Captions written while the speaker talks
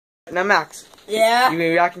Now, Max. Yeah?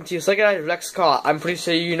 You're reacting to your second Rex car. I'm pretty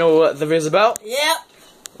sure you know what the video's about. Yep.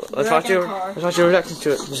 Let's watch your reaction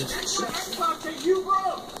to it. I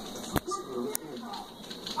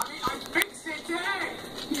fixed it today.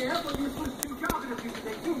 Yeah, but you put 2,000 if you can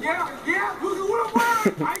take 2. Yeah, look at what I'm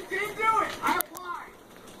wearing. I did do it. I applied.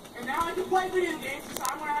 And now I can play video games because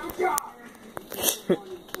I want to have a job.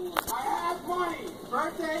 I have money.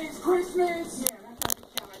 Birthdays, Christmas. Yeah, that doesn't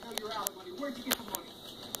count. I know you're out of money. Where'd you get the money?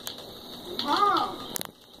 Mom.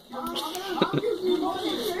 Mom gives me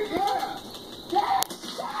money. Yeah.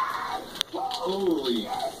 Holy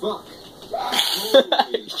fuck.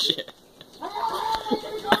 Holy shit.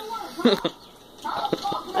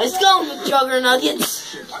 Let's go, McJugger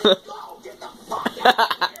Nuggets. Are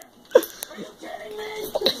you kidding me?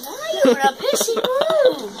 Why are you in a pissy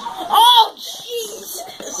mood? Oh, Jesus.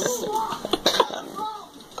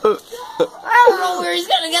 I don't know where he's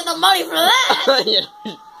going to get the money for that.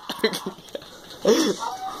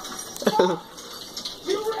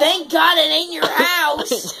 Thank God it ain't your house.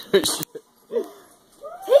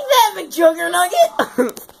 Take that, McJugger Nugget.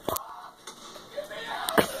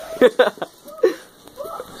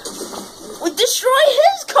 We destroy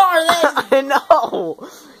his car then. I know.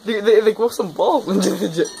 They grow some balls. Put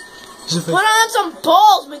on some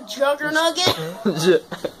balls, McJugger Nugget.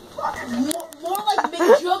 More like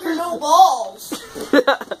McJugger no balls.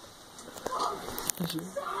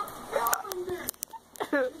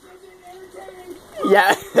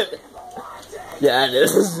 Yeah. Yeah, it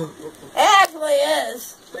is. It actually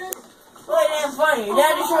is. Really damn funny. Your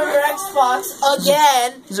dad destroyed your Xbox again.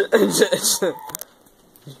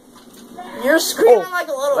 You're screaming like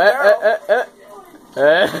a little girl.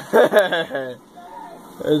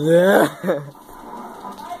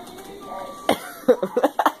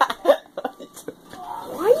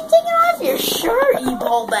 Why are you taking off your shirt, you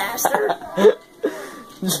ball bastard?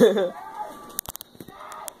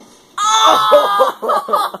 Oh!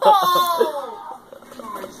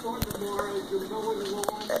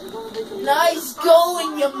 Nice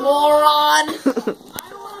going, you moron!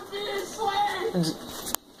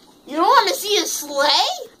 You don't want to see a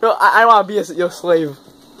sleigh? No, I want to be your slave.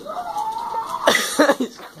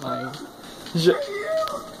 He's crying.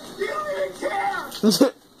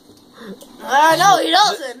 No, he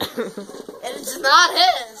doesn't. And it's not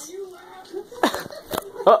his.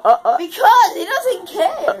 Because he doesn't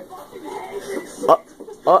care.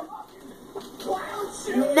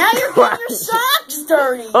 Now you're getting your socks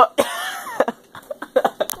dirty.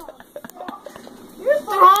 You're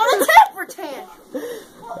throwing a temper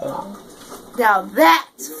tantrum. Now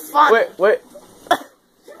that's funny. Wait.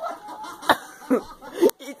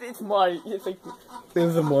 It's mine. It's like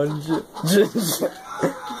there's a money.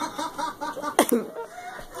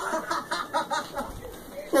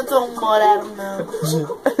 You're throwing mud at him now.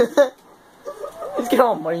 He's getting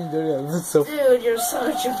all money doing it. So dude, you're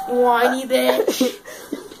such a whiny bitch.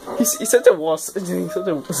 He said it was. He said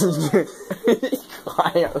it was. He's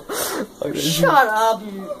crying. Shut up, you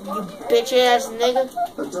bitch ass nigga.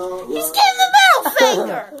 He's getting the middle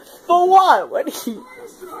finger. For what? What did he?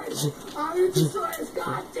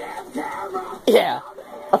 Yeah.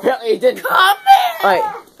 Apparently he didn't. Come here.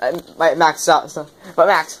 Alright, Max, stop. But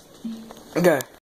Max, okay.